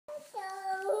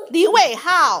李伟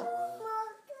浩。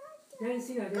各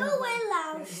位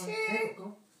老师，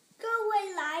各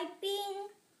位来宾，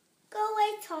各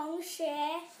位同学，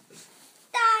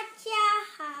大家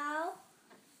好。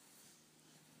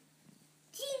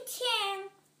今天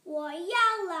我要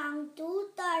朗读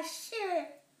的是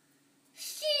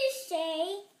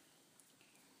谁？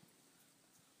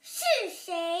是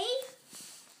谁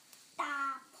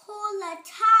打破了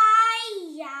太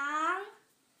阳，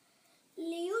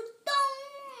流动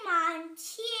满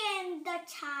天的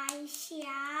彩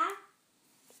霞？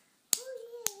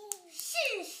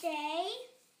是谁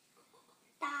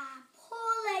打破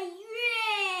了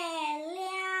月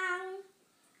亮，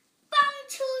放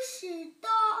出许多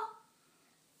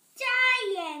扎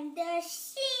眼的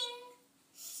星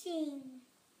星？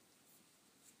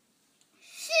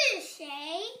是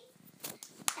谁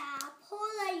打破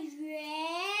了原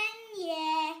野，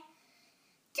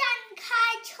绽开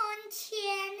春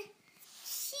天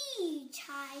七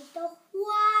彩的花？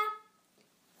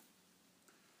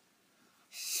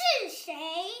是谁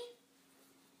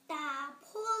打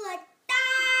破了大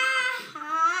海，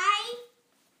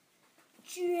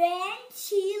卷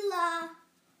起了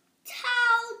滔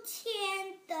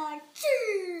天的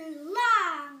巨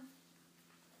浪？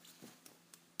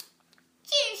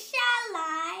接下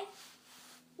来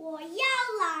我要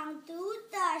朗读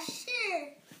的是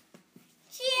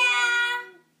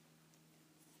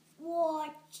我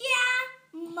家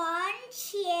门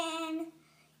前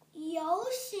有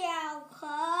小河，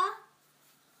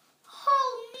后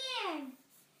面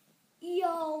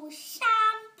有山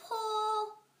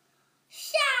坡，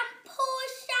山坡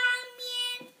上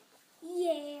面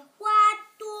野花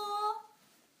多，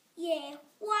野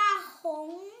花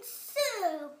红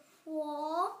似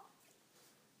火。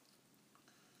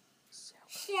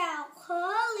小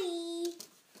河里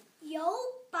有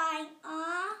白鹅，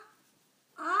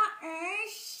鹅儿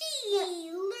戏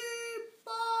绿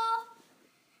波，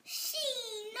戏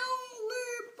弄绿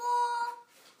波，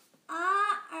鹅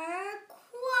儿快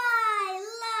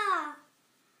乐，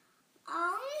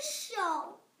昂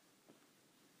首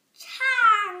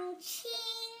唱情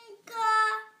歌。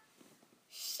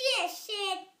谢谢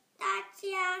大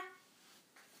家。